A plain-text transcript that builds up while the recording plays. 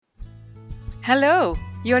Hello,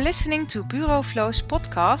 you're listening to Bureau Flow's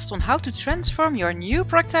podcast on how to transform your new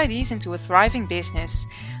product ideas into a thriving business.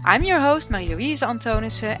 I'm your host Marie-Louise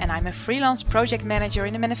Antonissen and I'm a freelance project manager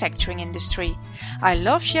in the manufacturing industry. I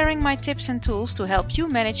love sharing my tips and tools to help you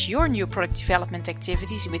manage your new product development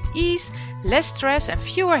activities with ease, less stress and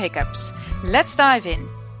fewer hiccups. Let's dive in.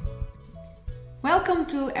 Welcome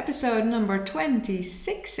to episode number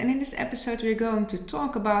 26, and in this episode we're going to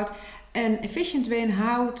talk about an efficient way in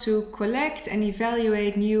how to collect and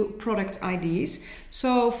evaluate new product ideas.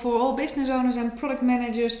 So for all business owners and product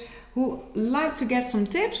managers who like to get some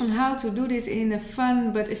tips on how to do this in a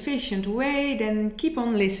fun but efficient way, then keep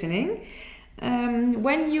on listening.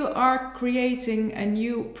 When you are creating a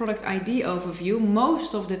new product ID overview,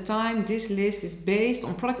 most of the time this list is based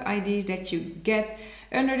on product IDs that you get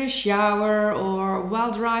under the shower or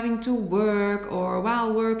while driving to work or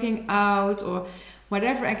while working out or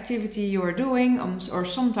whatever activity you're doing, or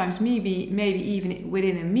sometimes maybe even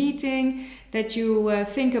within a meeting that you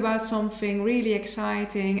think about something really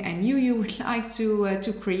exciting and you would like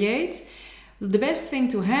to create. The best thing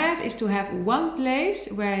to have is to have one place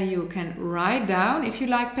where you can write down, if you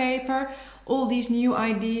like paper, all these new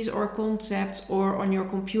ideas or concepts, or on your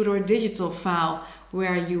computer a digital file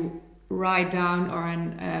where you write down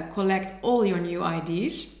or collect all your new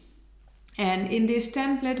ideas. And in this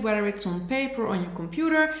template, whether it's on paper or on your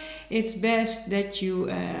computer, it's best that you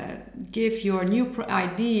give your new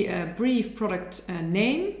ID a brief product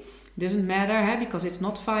name. Doesn't matter because it's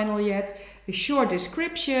not final yet. A short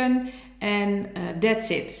description, and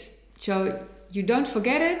that's it. So you don't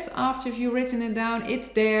forget it after you've written it down. It's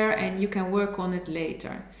there and you can work on it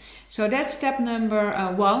later. So that's step number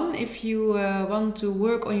 1 if you want to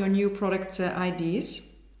work on your new product IDs.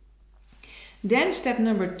 Then step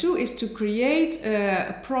number 2 is to create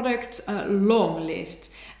a product long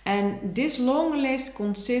list. And this long list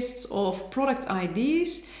consists of product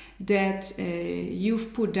IDs that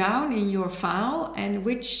you've put down in your file and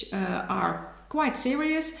which are quite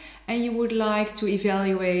serious and you would like to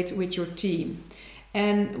evaluate with your team.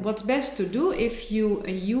 And what's best to do if you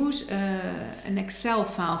use an Excel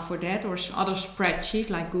file for that or other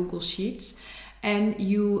spreadsheet like Google Sheets, and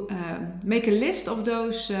you make a list of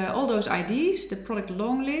those all those IDs, the product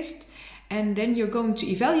long list, and then you're going to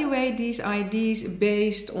evaluate these IDs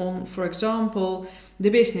based on, for example, the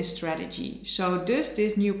business strategy. So does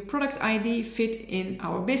this new product ID fit in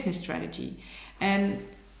our business strategy? And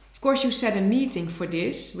of course you set a meeting for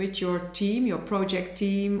this with your team, your project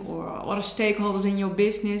team, or other stakeholders in your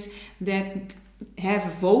business that have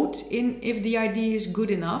a vote in if the idea is good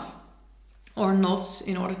enough or not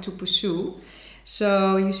in order to pursue.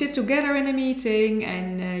 So you sit together in a meeting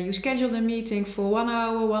and you schedule the meeting for 1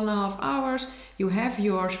 hour, 1.5 hours. You have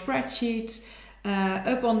your spreadsheet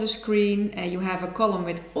up on the screen. You have a column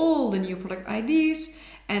with all the new product IDs.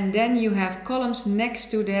 And then you have columns next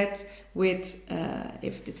to that with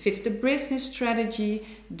if it fits the business strategy.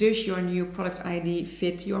 Does your new product ID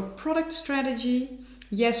fit your product strategy?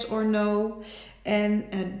 Yes or no?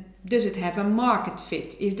 And does it have a market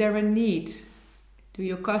fit? Is there a need? Do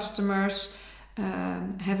your customers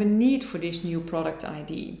have a need for this new product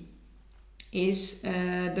ID? Is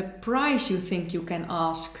the price you think you can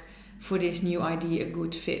ask for this new ID a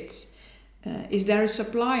good fit? Is there a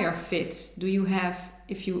supplier fit? Do you have,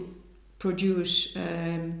 if you produce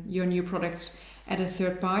your new products at a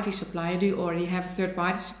third-party supplier, do you already have a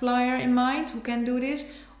third-party supplier in mind who can do this?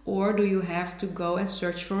 Or do you have to go and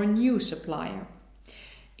search for a new supplier?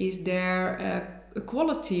 Is there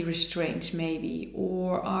quality restraints maybe,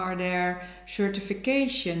 or are there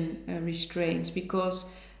certification restraints because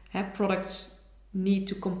products need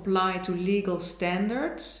to comply to legal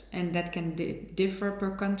standards and that can differ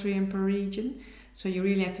per country and per region. So you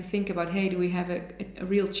really have to think about, hey, do we have a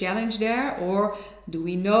real challenge there, or do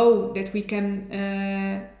we know that we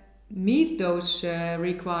can meet those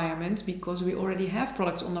requirements because we already have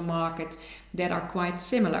products on the market that are quite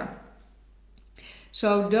similar.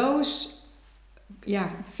 So those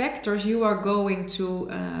factors you are going to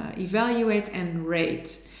evaluate and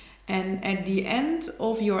rate. And at the end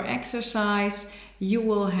of your exercise, you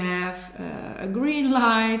will have a green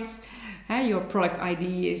light. Your product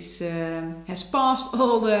ID has passed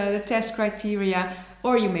all the test criteria.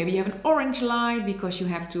 Or you maybe have an orange light because you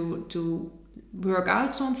have to work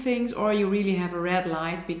out some things. Or you really have a red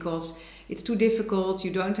light because it's too difficult,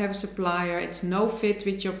 you don't have a supplier, it's no fit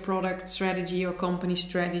with your product strategy or company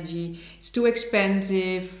strategy, it's too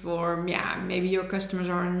expensive, or maybe your customers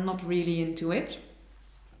are not really into it.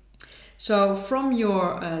 So from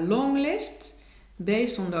your long list,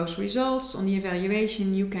 based on those results, on the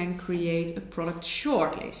evaluation, you can create a product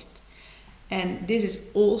shortlist. And this is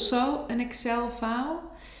also an Excel file.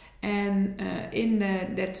 And in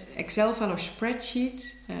that Excel file or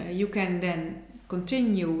spreadsheet, you can then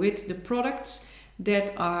continue with the products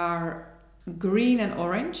that are green and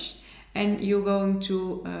orange. And you're going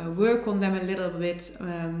to work on them a little bit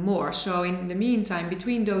more. So in the meantime,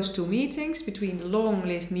 between those two meetings, between the long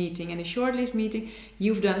list meeting and the short list meeting,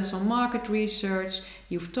 you've done some market research,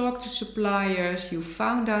 you've talked to suppliers, you've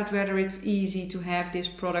found out whether it's easy to have this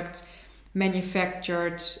product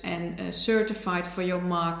manufactured and certified for your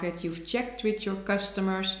market. You've checked with your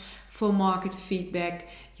customers for market feedback.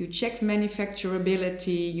 You checked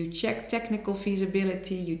manufacturability, you checked technical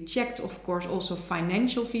feasibility, you checked, of course, also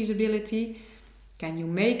financial feasibility. Can you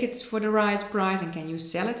make it for the right price and can you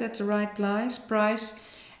sell it at the right price?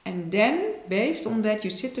 And then, based on that, you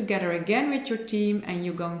sit together again with your team and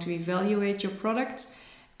you're going to evaluate your product.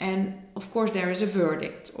 And, of course, there is a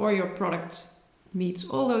verdict. Or your product meets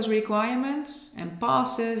all those requirements and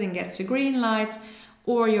passes and gets a green light,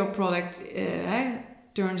 or your product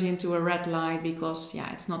turns into a red light because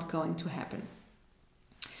it's not going to happen.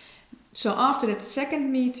 So after that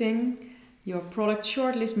second meeting, your product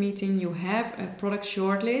shortlist meeting, you have a product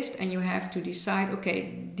shortlist and you have to decide,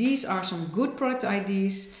 okay, these are some good product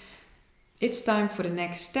ideas. It's time for the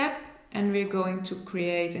next step, and we're going to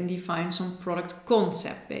create and define some product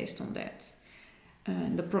concept based on that.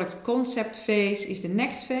 The product concept phase is the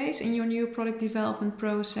next phase in your new product development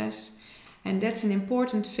process. And that's an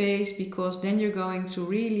important phase because then you're going to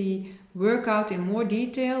really work out in more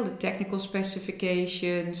detail the technical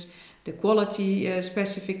specifications, the quality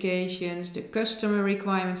specifications, the customer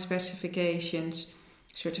requirement specifications,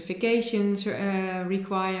 certifications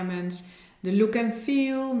requirements, the look and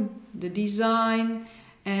feel, the design,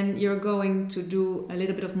 and you're going to do a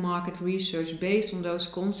little bit of market research based on those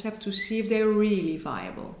concepts to see if they're really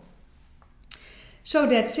viable. So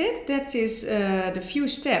that's it. That is the few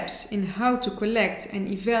steps in how to collect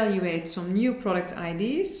and evaluate some new product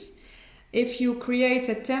ideas. If you create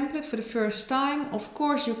a template for the first time, of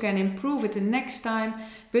course you can improve it the next time,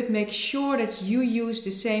 but make sure that you use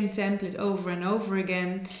the same template over and over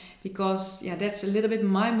again, because that's a little bit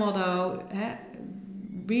my motto.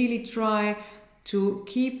 Really try to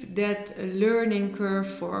keep that learning curve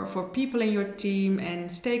for people in your team and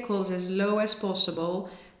stakeholders as low as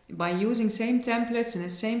possible. By using same templates and the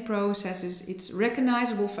same processes, it's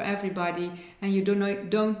recognizable for everybody, and you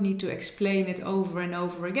don't need to explain it over and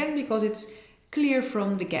over again because it's clear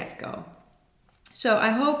from the get-go. So I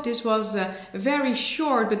hope this was a very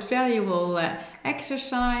short but valuable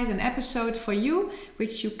exercise and episode for you,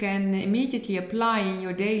 which you can immediately apply in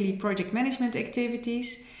your daily project management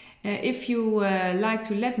activities. If you like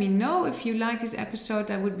to let me know if you like this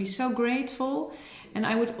episode, I would be so grateful. And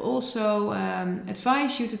I would also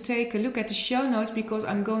advise you to take a look at the show notes, because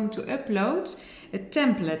I'm going to upload a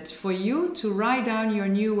template for you to write down your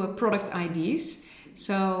new product ideas.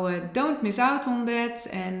 So don't miss out on that,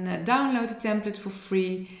 and download the template for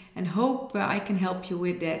free, and hope I can help you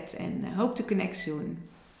with that, and hope to connect soon.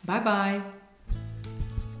 Bye bye.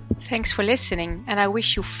 Thanks for listening, and I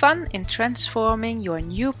wish you fun in transforming your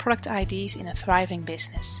new product ideas in a thriving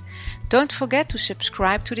business. Don't forget to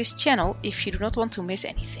subscribe to this channel if you do not want to miss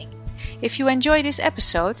anything. If you enjoyed this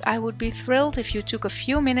episode, I would be thrilled if you took a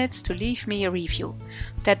few minutes to leave me a review.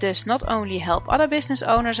 That does not only help other business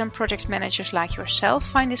owners and project managers like yourself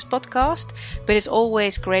find this podcast, but it's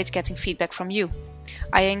always great getting feedback from you.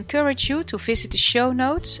 I encourage you to visit the show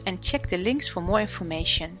notes and check the links for more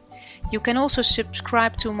information. You can also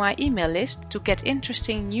subscribe to my email list to get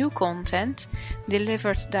interesting new content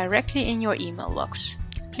delivered directly in your email box.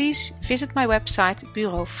 Please visit my website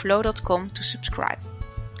bureauflow.com to subscribe.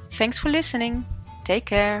 Thanks for listening. Take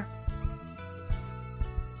care.